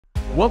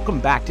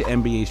Welcome back to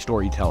NBA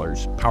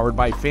Storytellers, powered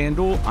by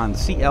FanDuel on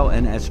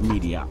CLNS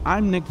Media.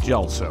 I'm Nick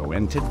Gelso,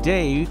 and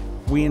today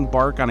we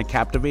embark on a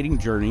captivating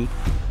journey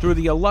through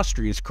the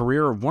illustrious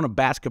career of one of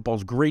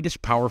basketball's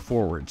greatest power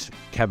forwards,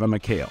 Kevin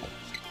McHALE.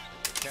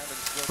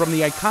 From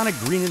the iconic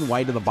green and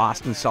white of the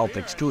Boston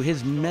Celtics to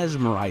his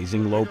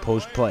mesmerizing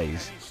low-post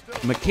plays,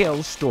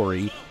 McHALE's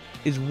story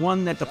is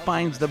one that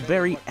defines the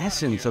very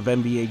essence of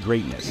NBA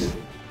greatness.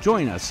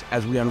 Join us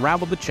as we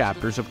unravel the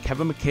chapters of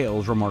Kevin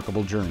McHALE's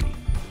remarkable journey.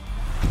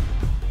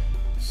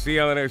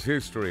 CLNS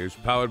History is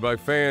powered by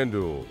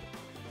FanDuel,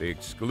 the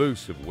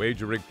exclusive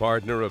wagering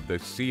partner of the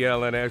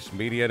CLNS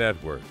Media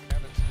Network.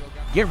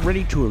 Get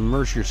ready to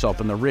immerse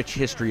yourself in the rich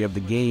history of the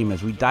game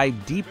as we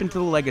dive deep into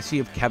the legacy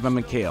of Kevin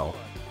McHALE,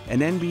 an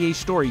NBA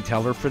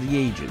storyteller for the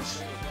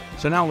ages.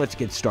 So now let's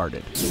get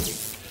started.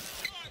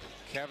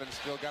 Kevin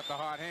still got the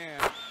hot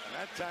hand.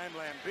 That time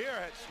Lambeer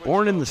had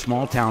Born in the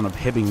small town of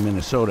Hibbing,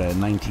 Minnesota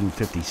in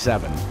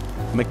 1957,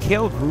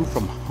 McHALE grew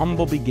from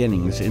humble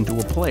beginnings into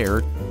a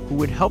player who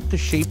would help to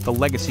shape the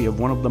legacy of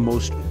one of the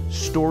most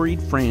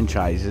storied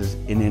franchises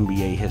in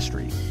NBA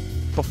history.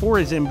 Before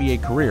his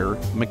NBA career,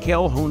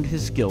 McHALE honed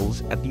his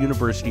skills at the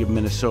University of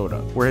Minnesota,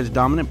 where his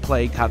dominant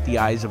play caught the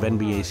eyes of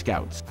NBA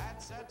scouts.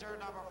 At center,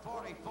 number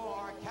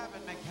 44,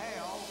 Kevin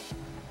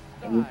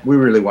McHALE. We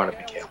really wanted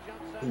McHALE.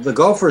 The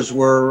Gophers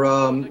were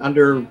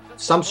under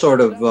some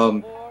sort of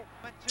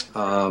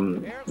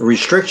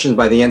restrictions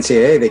by the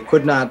NCAA. They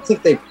could not. I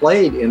think they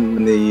played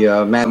in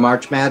the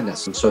March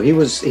Madness, and so he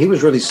was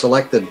really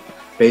selected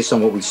based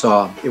on what we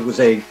saw. It was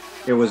a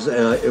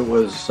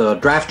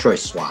draft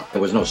choice swap.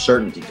 There was no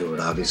certainty to it.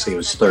 Obviously, it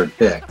was third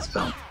pick.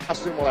 So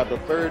Boston will have the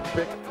third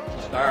pick.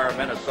 Star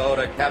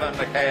Minnesota, Kevin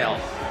McHALE.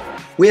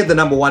 we had the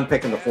number 1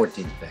 pick and the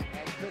 14th pick.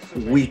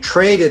 We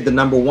traded the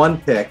number 1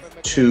 pick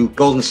to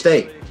Golden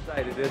State.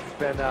 It's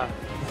been a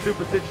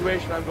super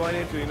situation I'm going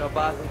into. You know,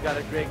 Boston's got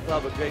a great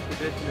club, a great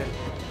tradition, and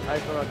I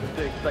just don't know what to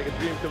think. It's like a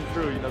dream come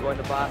true, you know, going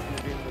to Boston.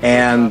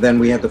 And then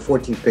we had the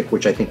 14th pick,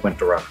 which I think went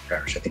to Robert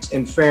Parrish. I think,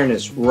 in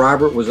fairness,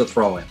 Robert was a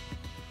throw-in.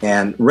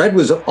 And Red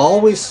was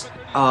always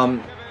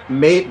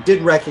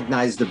did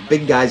recognize the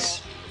big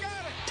guys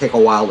take a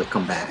while to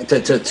come back,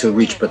 to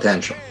reach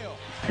potential.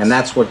 And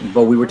that's what,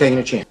 but we were taking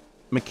a chance.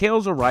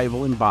 McHALE's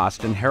arrival in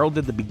Boston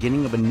heralded the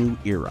beginning of a new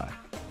era.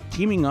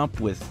 Teaming up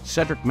with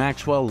Cedric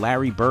Maxwell,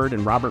 Larry Bird,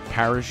 and Robert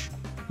Parrish,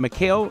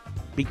 McHALE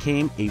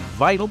became a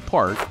vital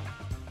part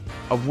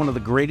of one of the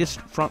greatest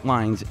front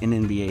lines in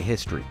NBA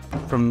history.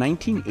 From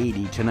 1980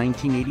 to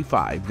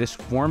 1985, this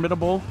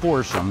formidable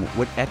foursome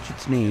would etch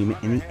its name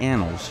in the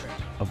annals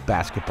of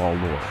basketball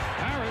lore.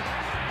 Harris.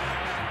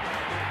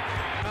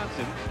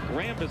 Johnson.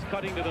 Graham is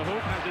cutting to the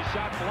hoop, has his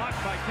shot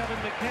blocked by Kevin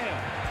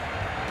McHALE.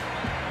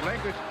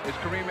 Language is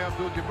Kareem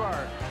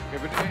Abdul-Jabbar.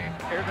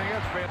 Everything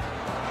else, man.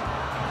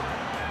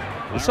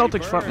 The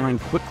Celtics front line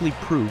quickly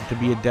proved to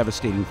be a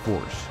devastating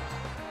force.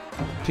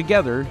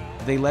 Together,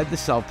 they led the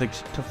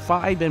Celtics to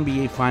 5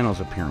 NBA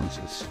Finals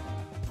appearances.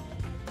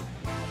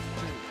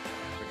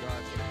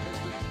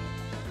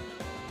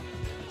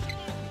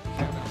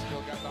 Kevin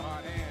still got the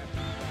hot hand.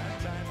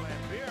 That time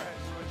Lambeer had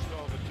switched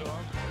over to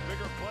him.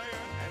 Bigger player,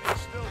 and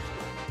he's still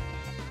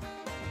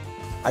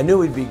scoring. I knew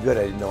we'd be good.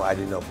 I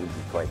didn't know if we'd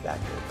be quite that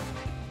good.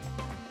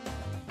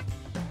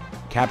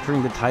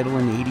 Capturing the title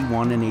in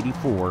 81 and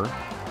 84,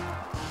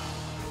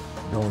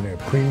 during their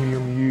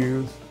premium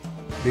years,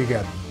 they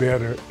got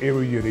better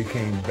every year they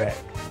came back.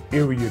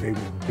 Every year they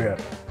was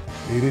better.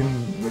 They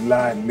didn't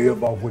rely and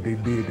live off what they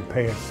did the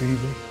past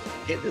season.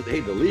 Hey,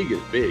 the league is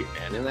big,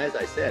 man. And as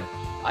I said,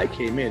 I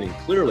came in and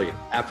clearly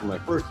after my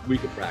first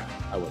week of practice,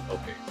 I went,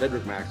 okay,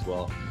 Cedric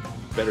Maxwell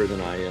better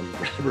than I am,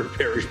 Robert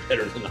Parrish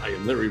better than I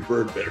am, Larry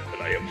Bird better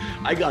than I am.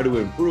 I got to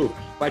improve.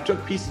 But I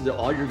took pieces of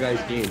all your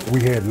guys' games.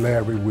 We had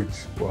Larry,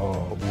 which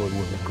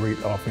was a great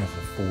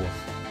offensive force.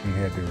 He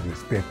had the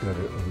respect of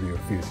the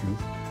officials,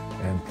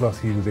 and plus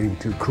he was able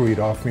to create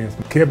offense.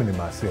 Kevin and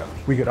myself,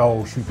 we could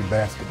all shoot the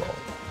basketball.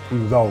 We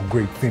was all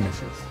great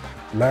finishers.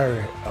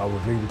 Larry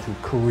was able to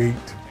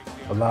create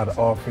a lot of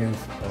offense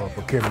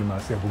for Kevin and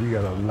myself, but we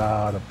got a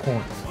lot of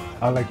points.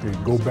 I like to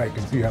go back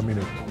and see how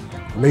many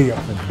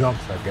layups and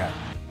dunks I got.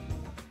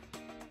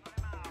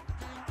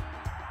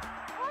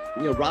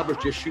 You know,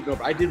 Robert's just shooting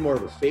over. I did more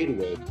of a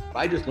fadeaway.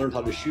 I just learned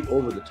how to shoot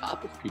over the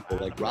top of people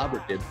like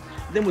Robert did.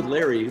 And then with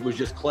Larry, it was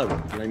just clever. You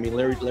know what I mean?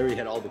 Larry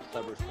had all the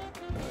clever stuff.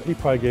 He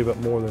probably gave up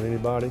more than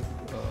anybody.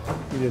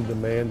 He didn't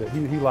demand it.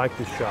 He liked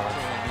his shot. Oh,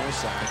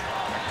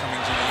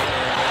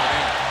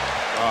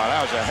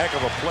 that was a heck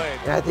of a play.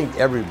 And I think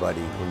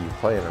everybody, when you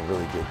play on a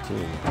really good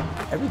team,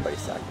 everybody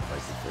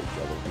sacrifices for each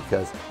other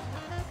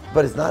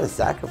but it's not a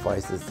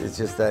sacrifice. It's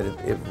just that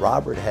if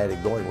Robert had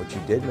it going, what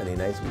you did many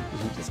nights,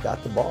 he just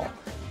got the ball.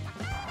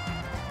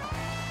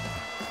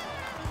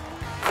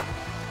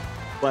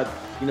 But,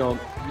 you know,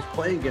 just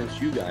playing against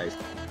you guys,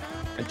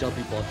 I tell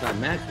people all the time,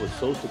 Max was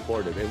so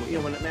supportive. And, you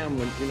know,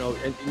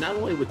 and not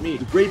only with me,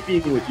 it's great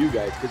being with you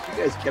guys because you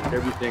guys kept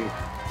everything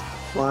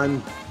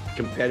fun,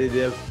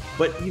 competitive.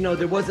 But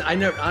there wasn't. I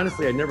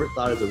never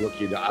thought as a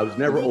rookie. I was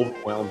never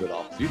overwhelmed at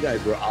all. So you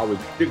guys were all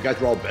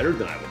better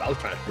than I was. I was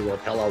trying to figure out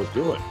what the hell I was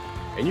doing,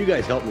 and you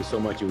guys helped me so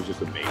much. It was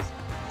just amazing.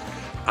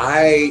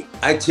 I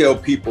tell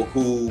people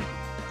who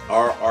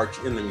our arch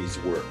enemies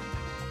were,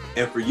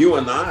 and for you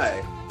and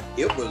I,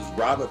 it was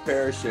Robert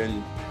Parrish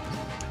and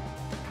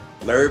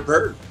Larry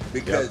Bird,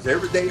 because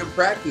every day in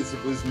practice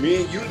it was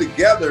me and you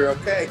together.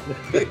 Okay,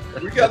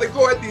 we got to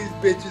go at these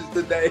bitches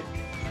today,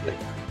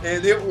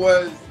 and it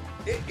was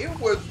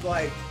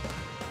like,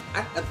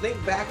 I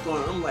think back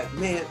on it, I'm like,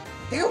 man,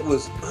 that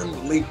was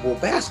unbelievable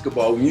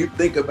basketball. When you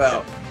think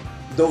about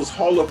those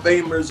Hall of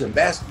Famers and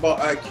basketball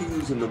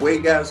IQs and the way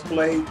guys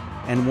played.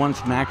 And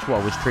once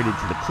Maxwell was traded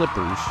to the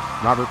Clippers,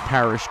 Robert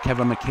Parrish,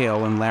 Kevin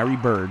McHALE, and Larry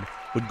Bird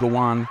would go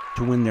on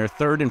to win their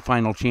third and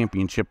final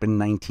championship in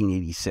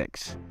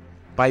 1986.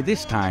 By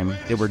this time,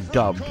 they were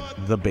dubbed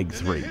the Big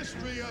Three.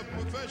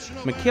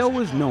 McHALE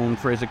was known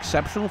for his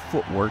exceptional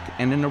footwork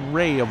and an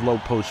array of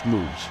low-post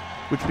moves,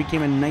 which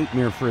became a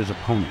nightmare for his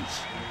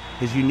opponents.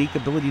 His unique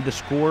ability to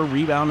score,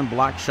 rebound, and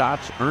block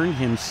shots earned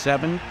him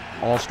 7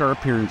 All-Star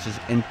appearances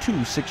and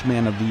 2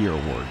 Six-Man of the Year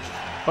awards.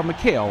 But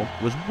McHALE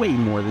was way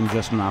more than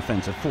just an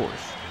offensive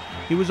force.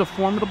 He was a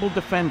formidable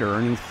defender,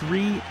 earning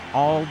 3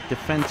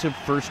 All-Defensive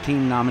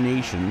First-Team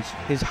nominations.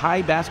 His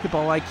high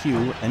basketball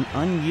IQ and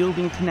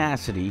unyielding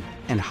tenacity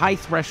and high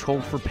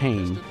threshold for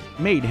pain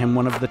made him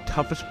one of the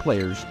toughest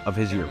players of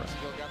his era.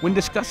 When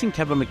discussing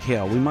Kevin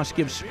McHALE, we must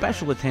give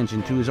special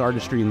attention to his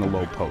artistry in the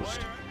low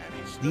post.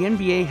 The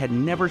NBA had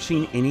never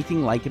seen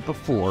anything like it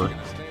before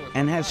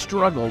and has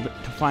struggled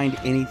to find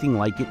anything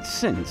like it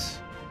since.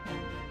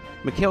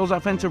 McHale's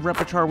offensive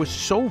repertoire was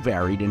so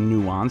varied and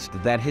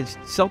nuanced that his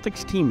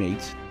Celtics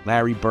teammates,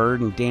 Larry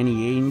Bird and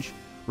Danny Ainge,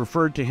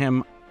 referred to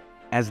him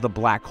as the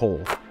Black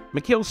Hole.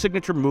 McHale's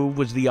signature move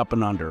was the up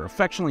and under,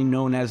 affectionately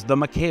known as the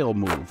McHALE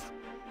move.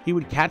 He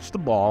would catch the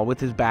ball with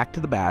his back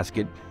to the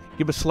basket,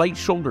 give a slight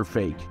shoulder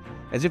fake,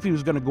 as if he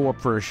was going to go up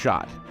for a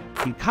shot.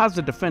 He'd cause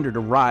the defender to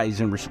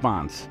rise in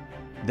response.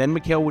 Then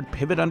McHALE would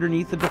pivot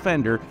underneath the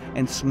defender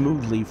and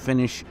smoothly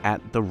finish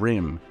at the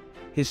rim.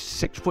 His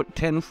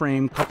 6'10"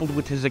 frame, coupled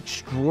with his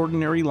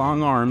extraordinary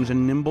long arms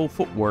and nimble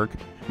footwork,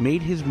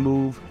 made his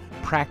move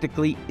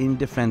practically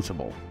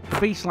indefensible. The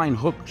baseline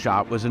hook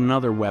shot was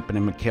another weapon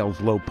in McHale's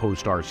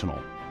low-post arsenal.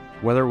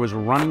 Whether it was a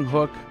running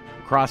hook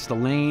across the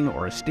lane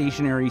or a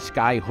stationary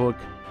sky hook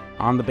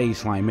on the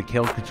baseline,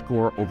 McHALE could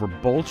score over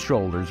both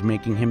shoulders,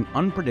 making him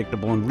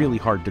unpredictable and really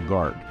hard to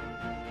guard.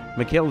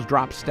 McHale's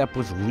drop step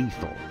was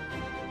lethal.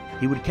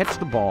 He would catch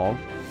the ball,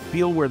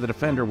 feel where the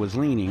defender was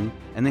leaning,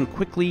 and then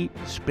quickly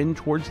spin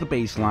towards the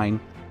baseline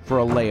for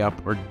a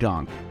layup or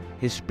dunk.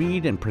 His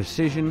speed and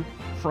precision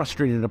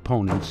frustrated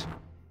opponents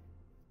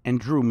and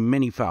drew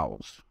many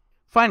fouls.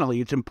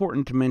 Finally, it's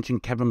important to mention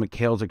Kevin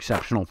McHale's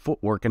exceptional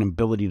footwork and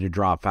ability to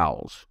draw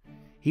fouls.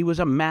 He was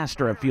a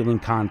master at feeling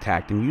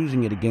contact and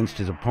using it against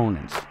his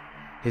opponents.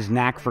 His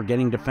knack for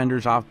getting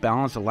defenders off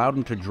balance allowed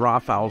him to draw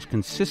fouls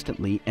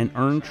consistently and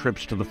earn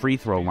trips to the free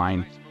throw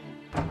line.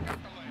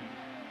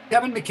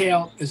 Kevin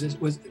McHALE,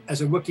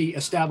 as a rookie,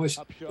 established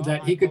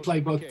that he could play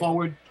both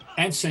forward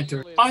and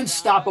center.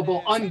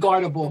 Unstoppable,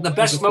 unguardable, the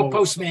best low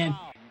post man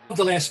of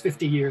the last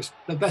 50 years.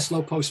 The best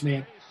low post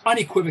man,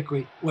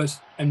 unequivocally, was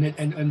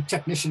and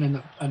technician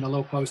in the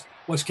low post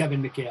was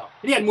Kevin McHALE.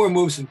 And he had more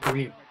moves than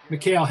Kareem.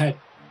 McHALE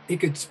he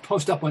could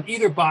post up on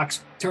either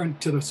box, turn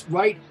to the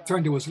right,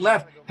 turn to his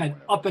left, had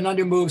up and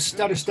under moves,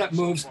 stutter step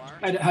moves,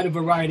 had a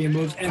variety of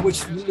moves, and which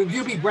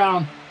Hubie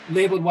Brown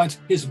labeled once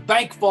his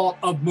bank vault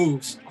of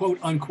moves, quote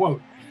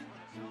unquote.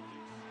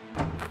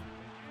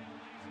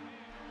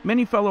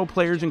 Many fellow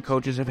players and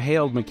coaches have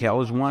hailed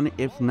McHALE as one,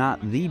 if not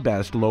the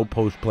best,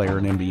 low-post player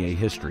in NBA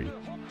history.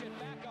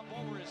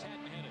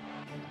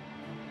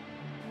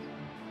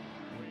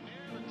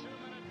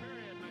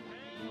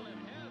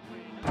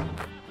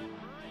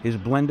 His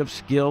blend of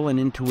skill and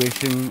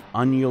intuition,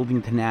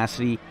 unyielding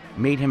tenacity,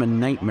 made him a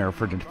nightmare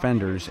for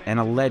defenders and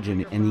a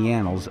legend in the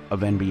annals of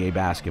NBA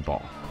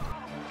basketball.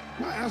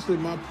 Actually,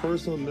 my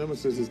personal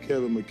nemesis is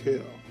Kevin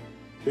McHALE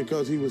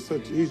because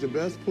he's the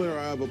best player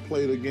I ever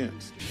played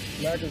against.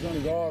 Mac is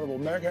unguardable.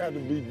 Mac had to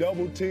be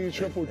double team,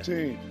 triple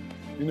team.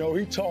 You know,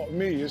 he taught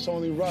me it's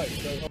only right.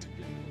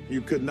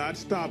 You could not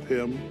stop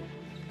him.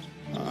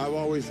 I've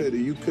always said that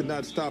you could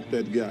not stop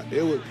that guy.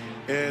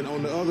 And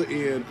on the other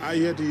end, I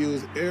had to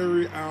use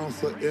every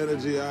ounce of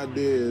energy I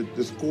did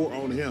to score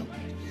on him.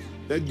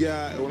 That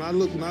guy, when I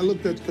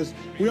looked at, because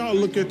we all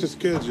look at the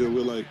schedule,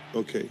 we're like,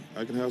 okay,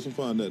 I can have some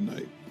fun that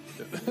night.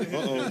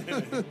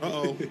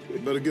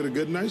 Better get a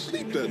good night's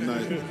sleep that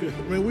night.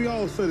 I mean, we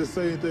all say the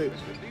same thing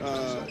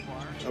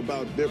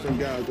about different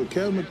guys, but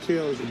Kevin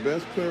McHALE is the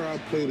best player I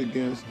played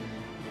against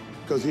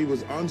because he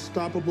was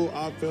unstoppable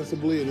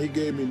offensively and he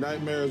gave me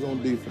nightmares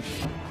on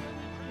defense.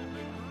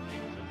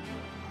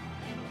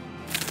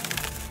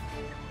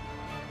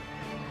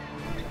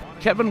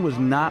 Kevin was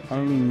not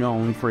only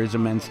known for his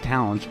immense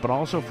talents, but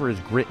also for his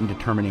grit and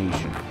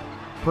determination.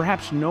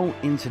 Perhaps no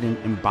incident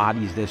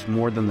embodies this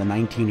more than the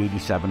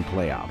 1987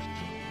 playoffs.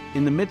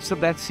 In the midst of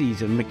that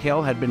season,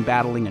 McHALE had been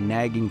battling a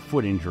nagging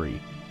foot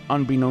injury.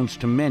 Unbeknownst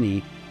to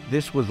many,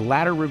 this was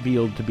later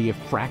revealed to be a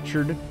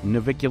fractured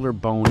navicular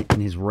bone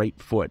in his right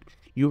foot.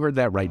 You heard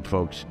that right,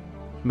 folks.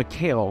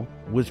 McHALE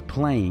was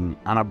playing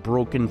on a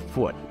broken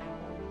foot.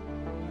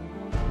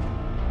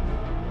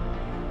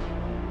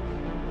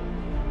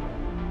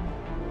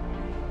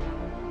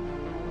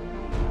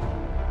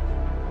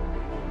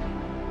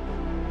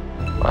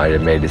 I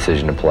made a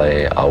decision to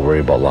play. I'll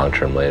worry about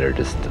long-term later.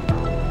 Just,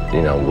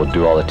 we'll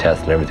do all the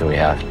tests and everything we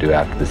have to do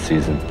after the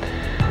season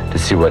to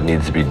see what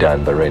needs to be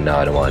done. But right now,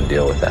 I don't want to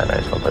deal with that. I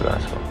just want to play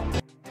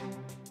basketball.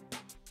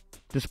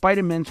 Despite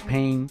immense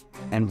pain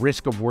and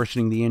risk of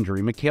worsening the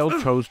injury,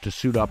 McHALE chose to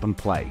suit up and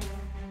play.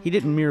 He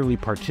didn't merely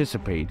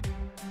participate.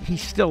 He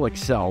still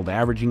excelled,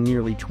 averaging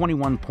nearly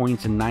 21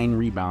 points and 9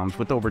 rebounds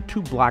with over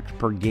 2 blocks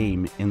per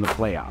game in the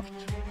playoffs.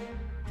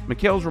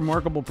 McHALE's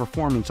remarkable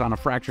performance on a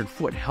fractured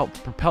foot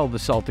helped propel the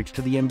Celtics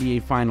to the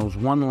NBA Finals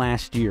one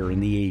last year in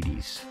the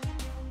 80s.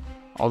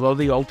 Although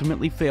they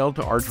ultimately failed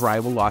to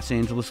arch-rival Los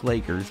Angeles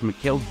Lakers,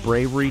 McHALE's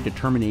bravery,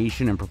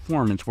 determination, and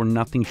performance were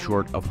nothing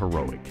short of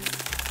heroic.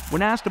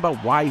 When asked about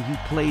why he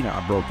played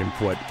on a broken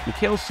foot,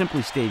 McHALE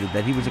simply stated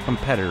that he was a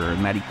competitor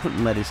and that he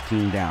couldn't let his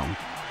team down.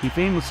 He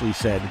famously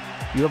said,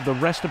 "You have the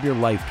rest of your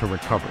life to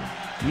recover."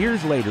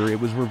 Years later, it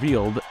was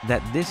revealed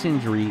that this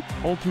injury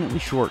ultimately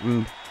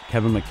shortened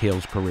Kevin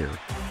McHALE's career.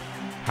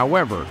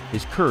 However,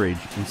 his courage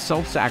and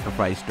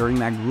self-sacrifice during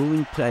that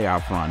grueling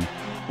playoff run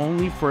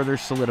only further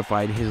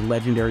solidified his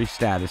legendary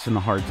status in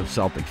the hearts of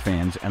Celtics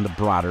fans and the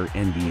broader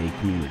NBA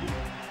community.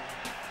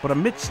 But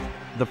amidst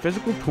the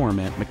physical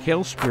torment,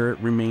 McHALE's spirit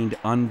remained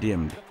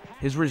undimmed.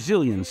 His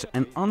resilience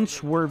and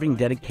unswerving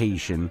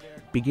dedication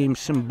became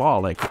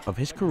symbolic of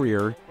his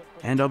career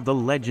and of the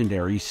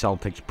legendary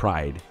Celtics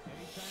pride.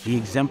 He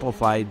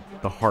exemplified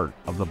the heart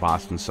of the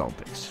Boston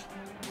Celtics.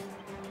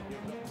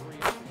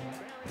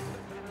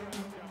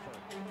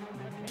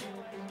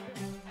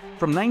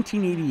 From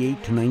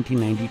 1988 to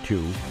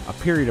 1992, a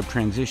period of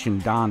transition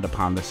dawned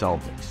upon the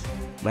Celtics.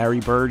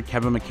 Larry Bird,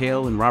 Kevin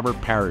McHALE, and Robert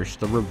Parrish,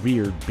 the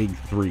revered Big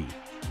Three,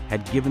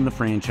 had given the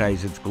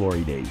franchise its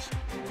glory days.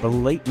 The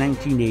late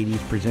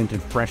 1980s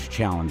presented fresh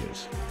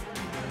challenges.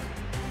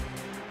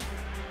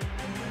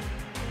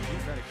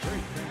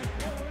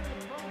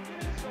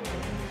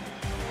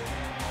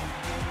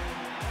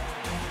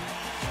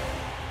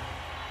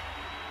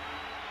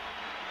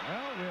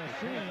 Well, we're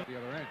seeing at the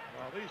other end.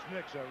 Well, these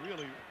Knicks are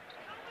really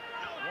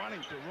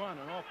wanting to run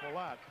an awful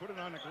lot, put it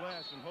on the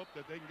glass and hope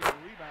that they can get a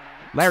rebound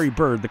on it. Larry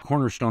Bird, the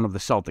cornerstone of the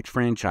Celtics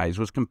franchise,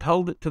 was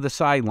compelled to the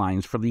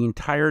sidelines for the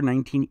entire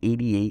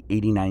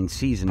 1988-89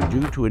 season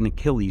due to an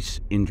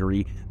Achilles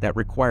injury that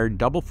required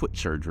double foot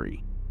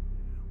surgery.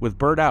 With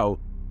Bird out,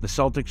 the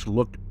Celtics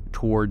looked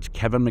towards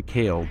Kevin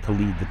McHALE to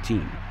lead the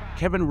team.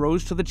 Kevin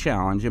rose to the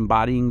challenge,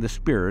 embodying the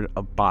spirit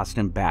of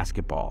Boston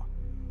basketball.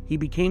 He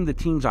became the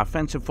team's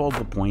offensive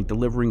focal point,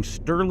 delivering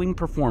sterling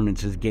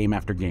performances game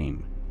after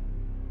game.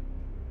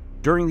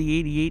 During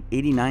the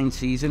 88-89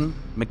 season,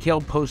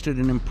 McHALE posted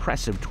an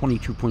impressive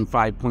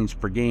 22.5 points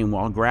per game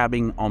while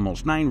grabbing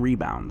almost 9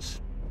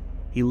 rebounds.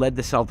 He led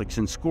the Celtics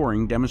in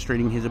scoring,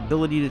 demonstrating his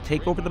ability to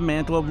take over the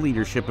mantle of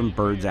leadership in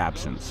Bird's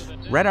absence.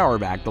 Red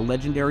Auerbach, the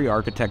legendary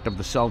architect of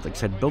the Celtics,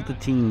 had built a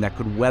team that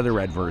could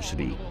weather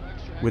adversity.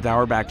 With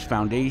Auerbach's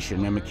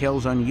foundation and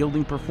McHALE's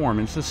unyielding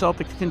performance, the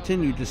Celtics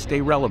continued to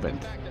stay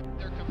relevant.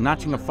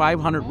 Notching a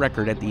 .500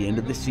 record at the end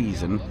of the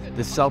season,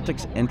 the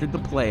Celtics entered the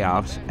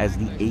playoffs as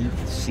the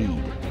 8th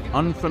seed,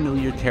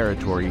 unfamiliar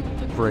territory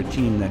for a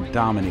team that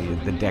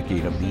dominated the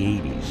decade of the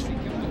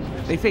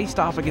 80s. They faced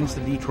off against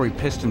the Detroit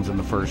Pistons in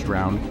the first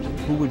round,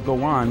 who would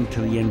go on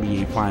to the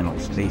NBA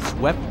Finals. They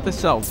swept the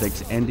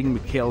Celtics, ending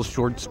McHALE's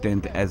short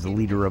stint as the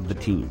leader of the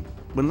team.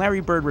 When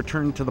Larry Bird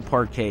returned to the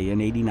parquet in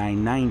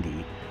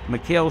 89-90,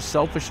 McHALE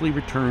selfishly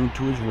returned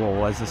to his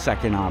role as the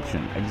second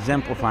option,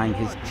 exemplifying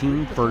his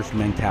team-first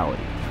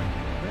mentality.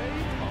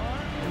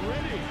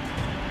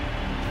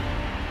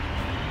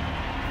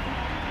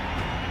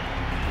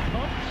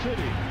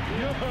 City,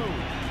 yo-ho,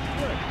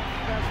 good,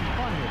 that's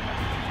fun here.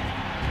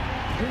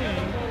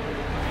 King,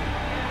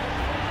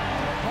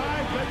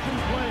 5 veteran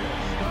players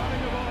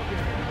starting the ball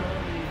game.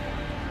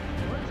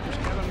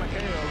 Kevin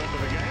McHALE into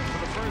the game for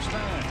the first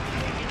time.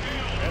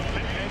 And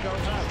McHALE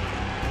goes out.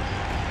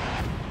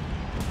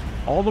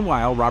 All the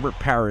while, Robert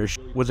Parrish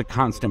was a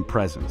constant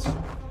presence.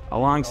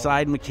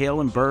 Alongside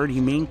McHALE and Bird,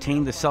 he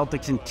maintained the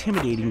Celtics'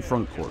 intimidating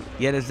frontcourt.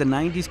 Yet as the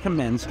 90s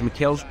commenced,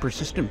 McHale's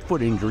persistent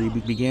foot injury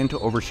began to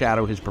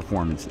overshadow his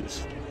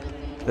performances.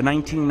 The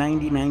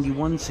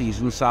 1990-91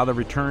 season saw the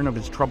return of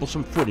his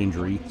troublesome foot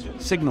injury,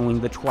 signaling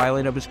the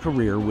twilight of his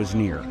career was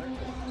near.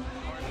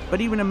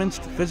 But even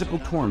amidst physical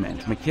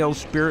torment, McHale's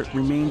spirit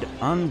remained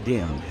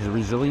undimmed. His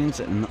resilience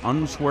and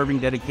unswerving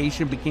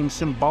dedication became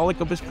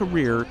symbolic of his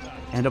career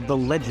and of the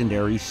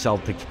legendary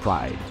Celtics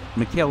pride.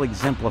 McHALE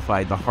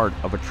exemplified the heart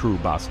of a true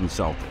Boston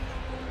Celtic.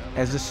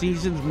 As the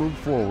seasons moved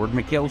forward,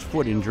 McHale's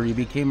foot injury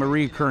became a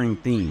recurring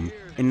theme.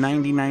 In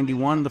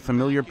 90-91, the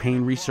familiar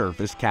pain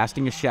resurfaced,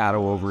 casting a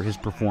shadow over his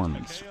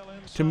performance.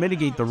 To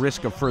mitigate the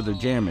risk of further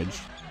damage,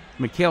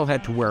 McHALE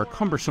had to wear a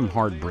cumbersome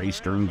hard brace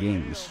during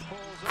games.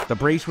 The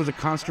brace was a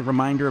constant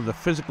reminder of the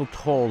physical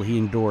toll he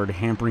endured,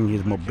 hampering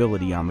his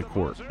mobility on the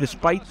court.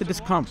 Despite the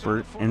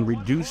discomfort and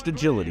reduced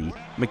agility,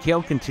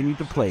 McHALE continued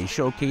to play,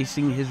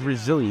 showcasing his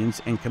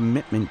resilience and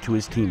commitment to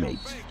his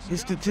teammates.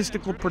 His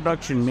statistical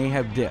production may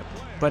have dipped,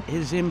 but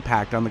his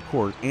impact on the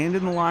court and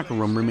in the locker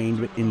room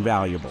remained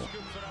invaluable.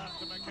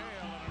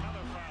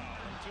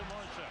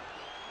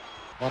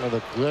 One of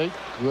the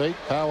great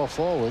power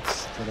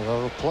forwards that have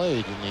ever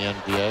played in the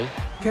NBA.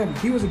 Kevin,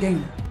 he was a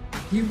gamer.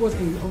 He was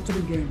an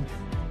ultimate gamer.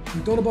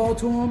 You throw the ball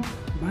to him,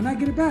 you might not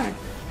get it back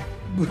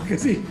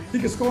because he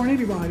can score on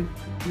anybody.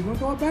 He won't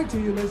throw it back to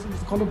you.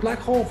 It's called a black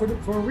hole for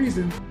a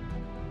reason.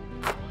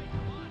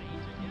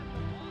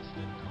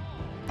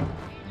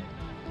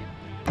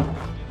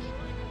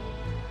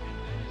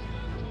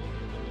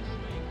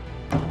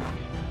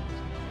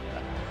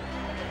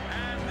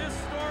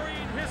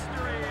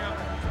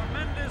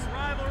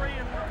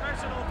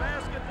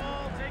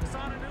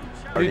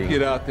 He'd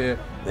get out there,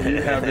 he'd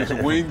have his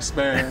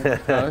wingspan.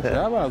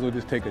 I might as well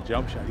just take a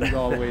jump shot. He's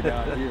all the way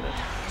down here.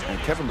 And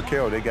Kevin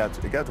McHALE, it got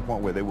to the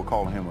point where they were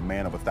calling him a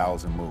man of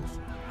 1,000 moves.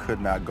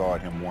 Could not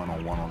guard him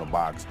one-on-one on the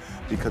box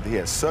because he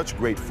had such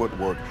great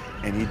footwork,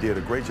 and he did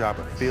a great job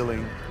of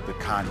feeling the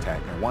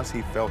contact. And once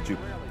he felt you,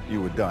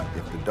 you were done.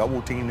 If the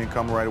double team didn't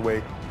come right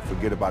away,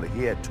 forget about it.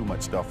 He had too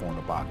much stuff on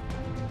the box.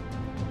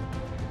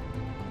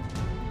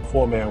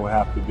 Four-man would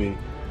have to be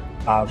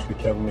obviously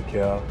Kevin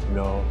McHALE, you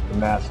know, the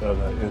master of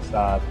the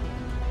inside,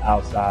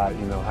 outside,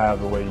 you know,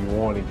 however way you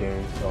want a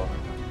game. So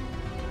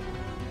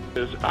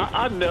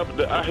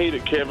I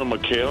hated Kevin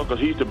McHALE because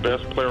he's the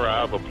best player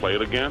I ever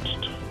played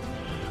against.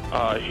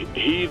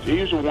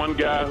 He's the one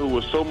guy who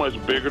was so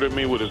much bigger than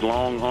me with his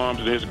long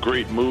arms and his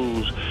great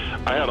moves.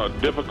 I had a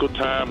difficult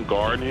time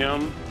guarding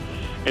him.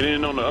 And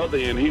then on the other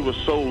end, he was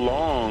so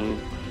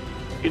long.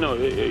 He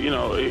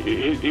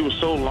was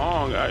so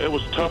long, it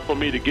was tough for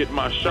me to get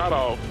my shot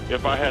off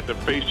if I had to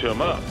face him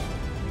up.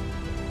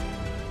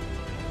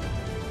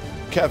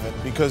 Kevin,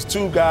 because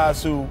two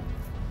guys who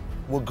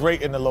were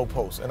great in the low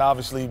post, and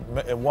obviously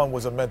one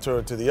was a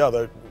mentor to the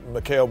other,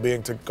 McHALE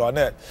being to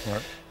Garnett.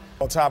 Right.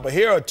 All time, but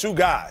here are two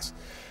guys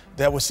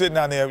that were sitting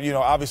down there, you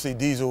know, obviously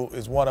Diesel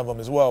is one of them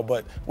as well,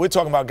 but we're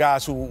talking about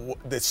guys who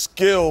the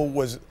skill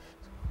was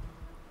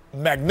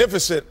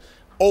magnificent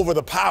over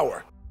the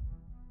power.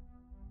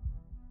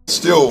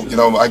 Still, you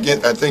know, I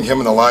think him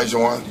and Elijah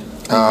won.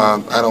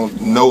 I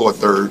don't know a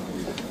third.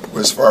 But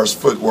as far as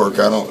footwork,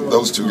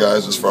 those two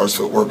guys, as far as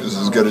footwork, is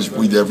as good as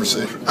we'd ever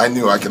see. I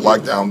knew I could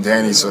lock down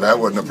Danny, so that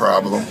wasn't a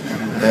problem.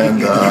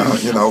 And,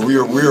 you know, we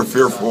were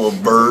fearful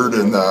of Bird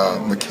and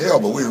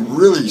McHALE, but we were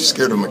really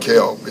scared of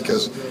McHALE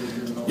because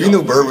we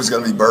knew Bird was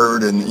going to be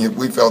Bird, and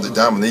we felt that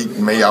Dominique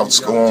may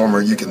outscore him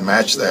or you can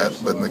match that.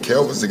 But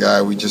McHALE was the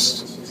guy we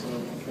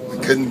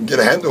couldn't get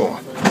a handle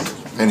on,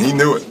 and he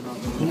knew it.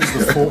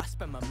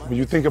 When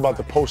you think about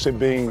the post-it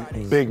being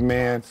big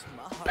man,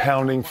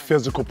 pounding,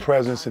 physical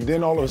presence, and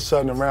then all of a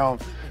sudden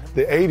around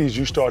the 80s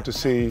you start to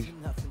see,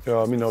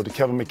 you know, the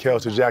Kevin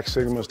McHALEs, the Jack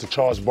Sigmas, the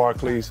Charles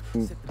Barkleys,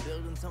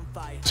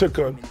 took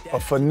a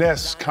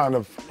finesse kind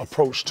of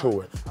approach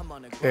to it.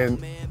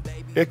 And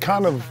it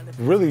kind of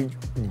really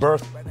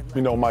birthed,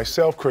 you know,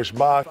 myself, Chris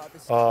Bott,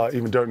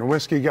 even Dirk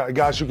Nowitzki,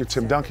 guys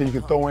Tim Duncan you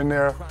can throw in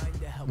there,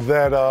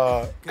 that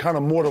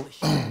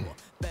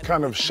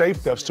kind of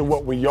shaped us to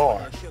what we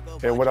are.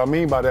 And what I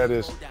mean by that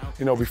is,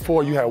 you know,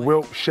 before you had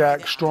Wilt,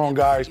 Shaq, strong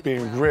guys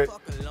being grit,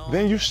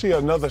 then you see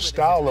another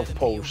style of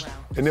post,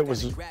 and it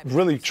was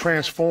really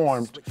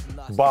transformed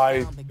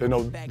by, you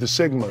know, the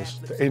Sigmas,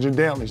 the Adrian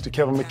Dantleys, the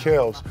Kevin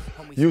McHALEs,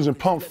 using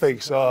pump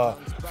fakes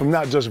from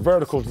not just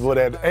verticals, but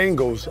at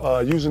angles,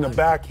 using the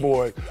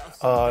backboard,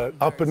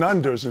 up and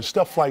unders and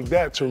stuff like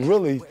that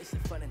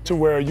to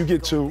where you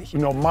get to, you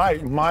know,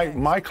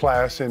 my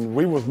class, and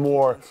we was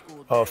more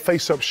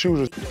face-up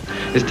shooters.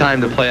 It's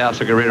time the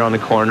playoffs are right around the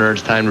corner.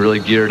 It's time to really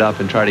gear it up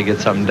and try to get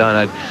something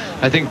done.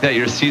 I think that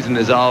your season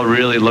is all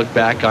really looked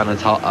back on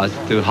as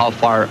to how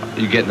far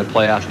you get in the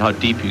playoffs and how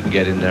deep you can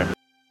get in there.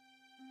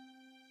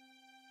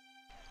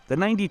 The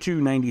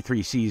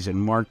 92-93 season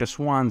marked a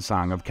swan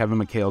song of Kevin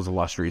McHALE's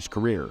illustrious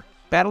career.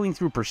 Battling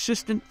through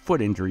persistent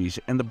foot injuries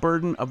and the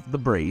burden of the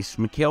brace,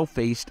 McHALE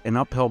faced an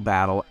uphill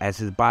battle as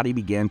his body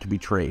began to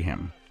betray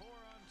him.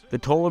 The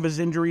toll of his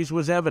injuries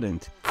was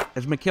evident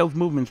as McHALE's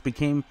movements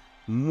became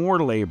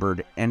more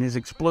labored and his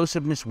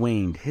explosiveness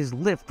waned. His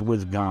lift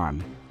was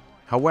gone.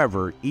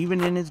 However,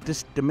 even in his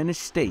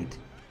diminished state,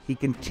 he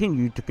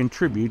continued to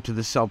contribute to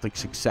the Celtics'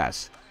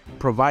 success,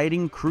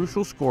 providing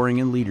crucial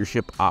scoring and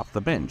leadership off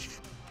the bench.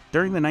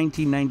 During the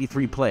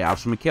 1993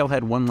 playoffs, McHALE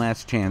had one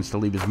last chance to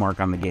leave his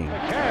mark on the game.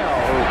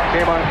 McHALE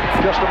came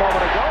on just a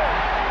moment ago.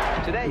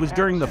 It was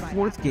during the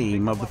fourth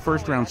game of the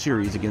first-round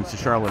series against the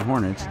Charlotte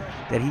Hornets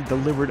that he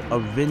delivered a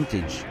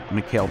vintage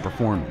McHALE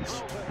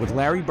performance. With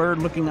Larry Bird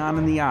looking on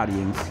in the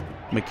audience,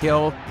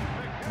 McHALE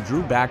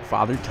drew back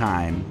Father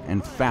Time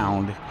and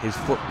found his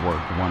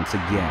footwork once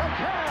again.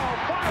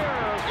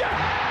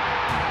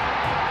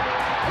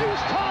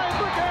 He's tied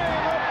the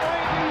game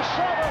at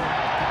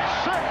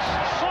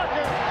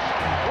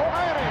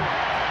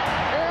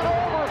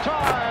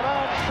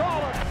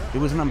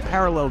was an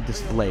unparalleled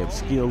display of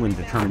skill and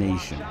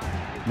determination.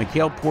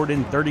 McHALE poured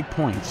in 30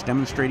 points,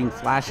 demonstrating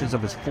flashes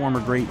of his former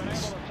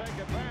greatness.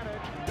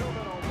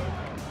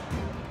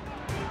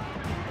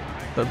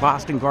 The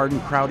Boston Garden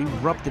crowd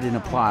erupted in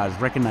applause,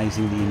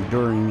 recognizing the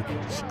enduring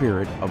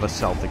spirit of a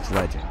Celtics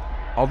legend.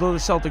 Although the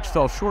Celtics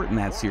fell short in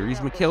that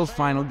series, McHALE's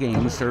final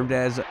game served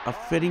as a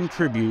fitting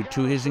tribute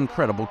to his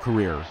incredible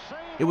career.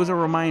 It was a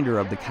reminder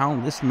of the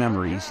countless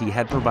memories he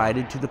had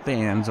provided to the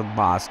fans of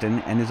Boston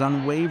and his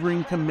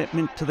unwavering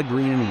commitment to the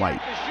green and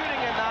white.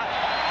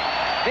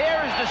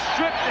 There is the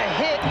strip, the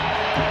hit,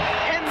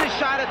 and the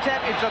shot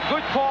attempt. It's a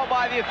good call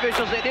by the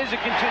officials. It is a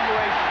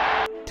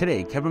continuation.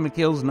 Today, Kevin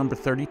McHALE's number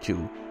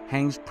 32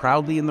 hangs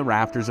proudly in the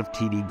rafters of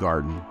TD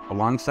Garden,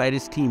 alongside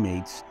his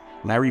teammates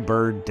Larry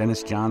Bird,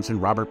 Dennis Johnson,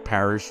 Robert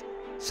Parrish,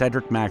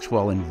 Cedric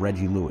Maxwell, and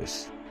Reggie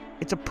Lewis.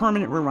 It's a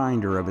permanent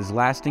reminder of his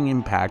lasting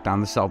impact on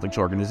the Celtics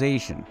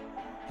organization.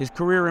 His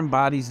career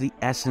embodies the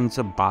essence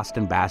of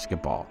Boston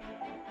basketball.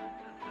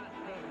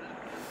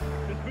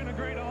 It's been a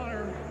great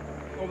honor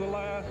over the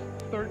last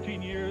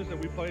 13 years that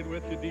we played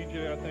with you,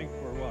 DJ, I think,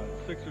 for what,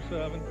 6 or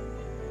 7?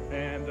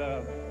 And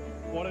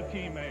what a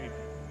teammate.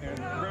 And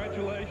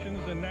congratulations,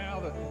 and now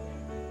that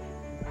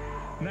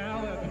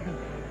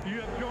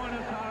you have joined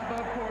us high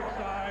above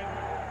courtside,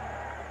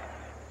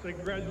 say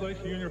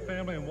congratulations to you and your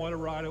family, and what a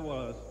ride it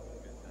was.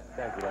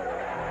 Thank you.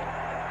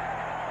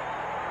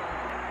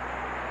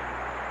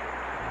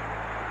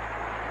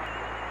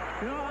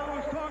 You know, I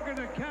was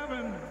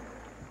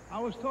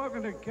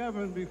talking to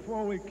Kevin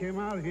before we came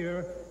out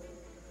here,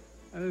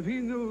 and if he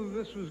knew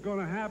this was going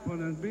to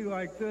happen and be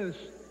like this,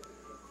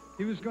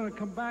 he was going to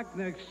come back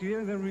next year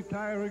and then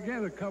retire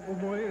again a couple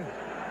more years.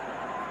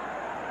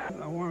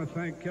 I want to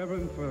thank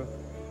Kevin for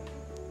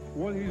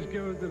what he's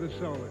given to the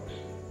Celtics.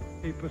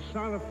 He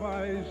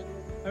personifies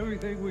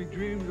everything we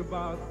dreamed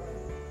about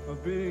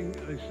of being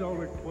a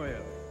Celtic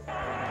player.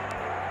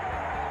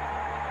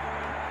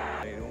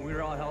 When we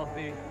were all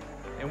healthy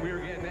and we were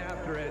getting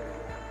after it,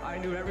 I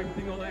knew every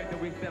single night that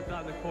we stepped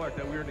on the court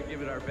that we were to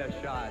give it our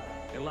best shot.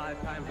 And a lot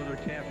of times those were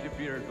championship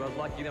years, but I was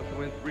lucky enough to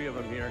win 3 of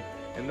them here.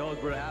 And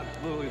those were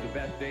absolutely the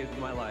best days of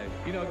my life.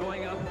 You know,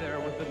 going up there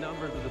with the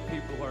numbers of the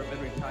people who have been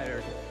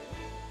retired,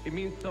 it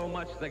means so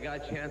much that I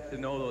got a chance to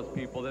know those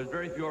people. There's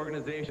very few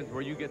organizations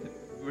where you get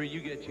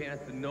a chance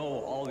to know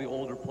all the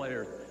older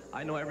players.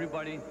 I know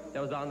everybody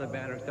that was on the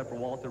banner except for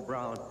Walter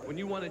Brown. When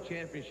you won a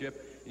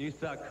championship and you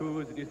saw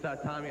Kuz and you saw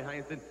Tommy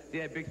Heinsohn, they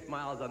had big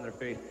smiles on their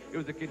face. It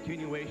was a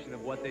continuation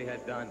of what they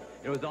had done.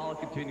 It was all a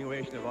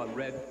continuation of what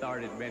Red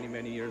started many,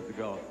 many years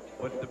ago.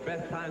 But the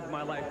best times of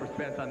my life were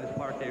spent on this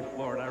parquet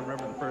floor, and I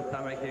remember the first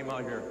time I came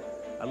out here,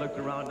 I looked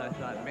around and I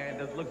thought, man,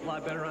 this looks a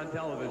lot better on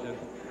television.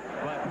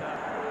 But,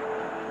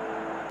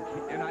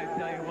 and I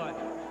tell you what,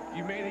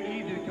 you made it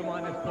easy to come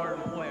on this court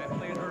and play. I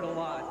played hurt a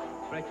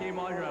lot, but I came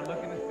out here, I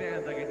looked in the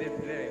stands like I did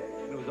today,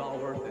 and it was all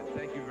worth it.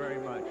 Thank you very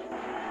much.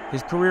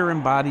 His career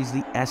embodies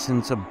the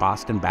essence of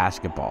Boston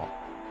basketball: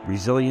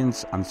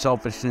 resilience,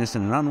 unselfishness,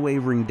 and an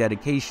unwavering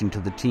dedication to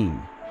the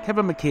team.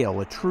 Kevin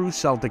McHALE, a true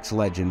Celtics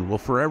legend, will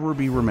forever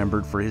be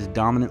remembered for his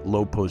dominant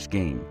low-post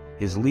game,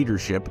 his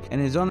leadership, and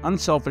his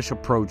unselfish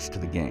approach to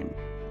the game.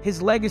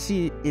 His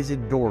legacy is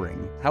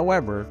enduring.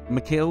 However,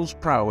 McHALE's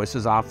prowess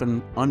is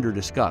often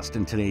under-discussed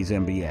in today's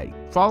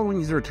NBA. Following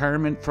his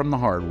retirement from the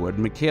hardwood,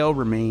 McHALE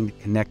remained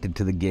connected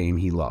to the game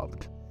he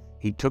loved.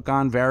 He took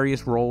on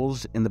various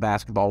roles in the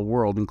basketball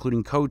world,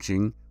 including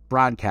coaching,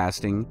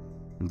 broadcasting,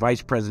 and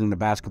vice president of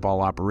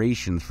basketball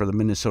operations for the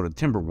Minnesota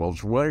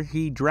Timberwolves, where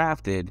he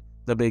drafted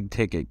the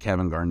big-ticket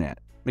Kevin Garnett.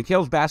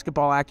 McHALE's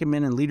basketball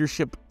acumen and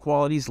leadership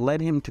qualities led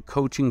him to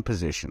coaching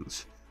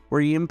positions, where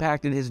he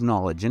impacted his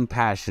knowledge and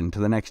passion to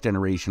the next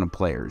generation of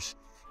players.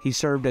 He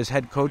served as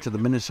head coach of the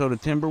Minnesota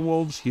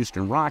Timberwolves,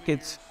 Houston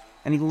Rockets,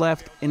 and he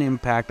left an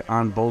impact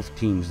on both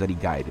teams that he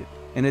guided.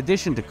 In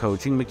addition to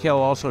coaching, McHALE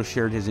also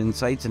shared his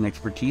insights and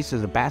expertise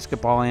as a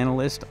basketball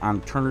analyst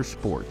on Turner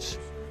Sports.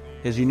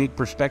 His unique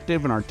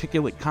perspective and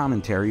articulate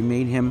commentary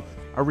made him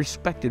a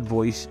respected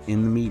voice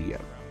in the media.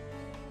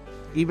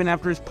 Even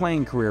after his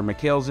playing career,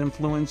 McHALE's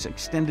influence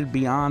extended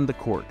beyond the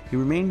court. He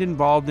remained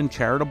involved in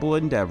charitable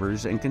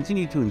endeavors and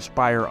continued to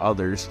inspire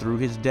others through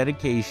his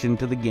dedication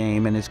to the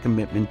game and his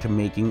commitment to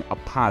making a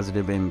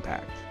positive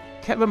impact.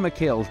 Kevin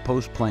McHALE's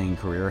post-playing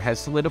career has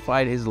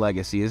solidified his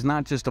legacy as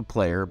not just a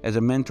player, as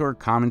a mentor,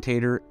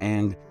 commentator,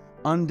 and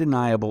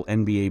undeniable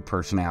NBA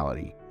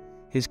personality.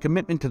 His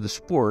commitment to the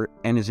sport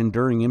and his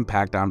enduring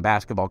impact on the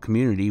basketball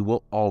community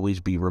will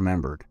always be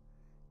remembered.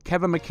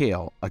 Kevin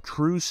McHALE, a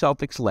true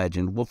Celtics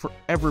legend, will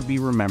forever be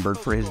remembered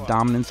for his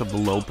dominance of the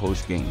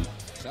low-post game,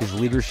 his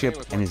leadership,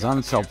 and his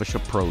unselfish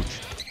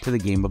approach to the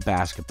game of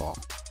basketball.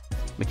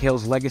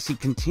 McHALE's legacy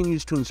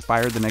continues to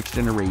inspire the next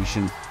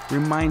generation,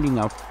 reminding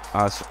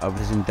us of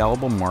his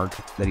indelible mark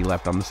that he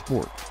left on the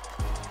sport.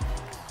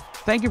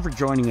 Thank you for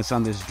joining us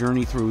on this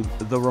journey through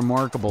the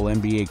remarkable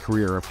NBA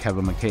career of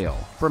Kevin McHALE.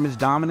 From his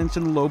dominance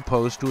in the low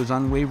post to his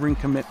unwavering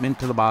commitment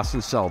to the Boston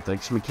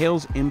Celtics,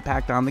 McHALE's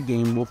impact on the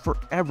game will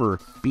forever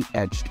be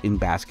etched in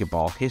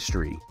basketball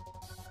history.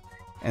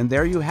 And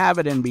there you have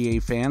it,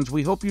 NBA fans.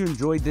 We hope you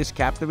enjoyed this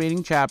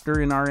captivating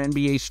chapter in our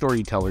NBA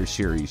Storytellers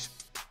series.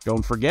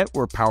 Don't forget,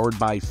 we're powered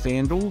by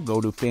FanDuel.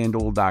 Go to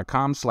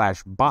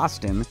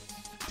FanDuel.com/Boston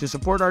to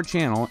support our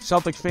channel.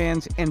 Celtics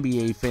fans,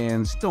 NBA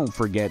fans, don't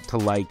forget to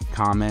like,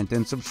 comment,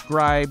 and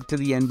subscribe to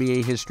the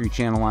NBA History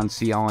channel on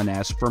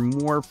CLNS for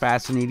more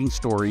fascinating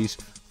stories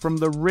from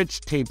the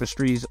rich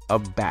tapestries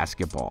of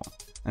basketball.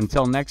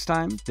 Until next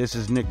time, this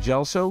is Nick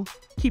Gelso.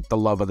 Keep the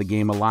love of the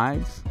game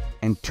alive,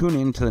 and tune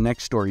in to the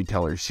next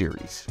Storyteller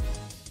series.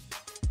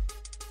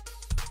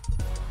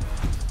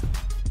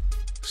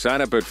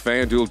 Sign up at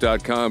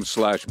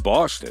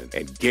FanDuel.com/Boston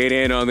and get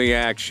in on the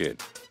action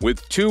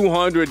with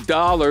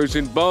 $200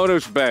 in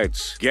bonus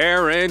bets,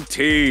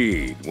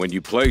 guaranteed, when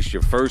you place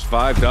your first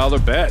 $5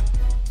 bet.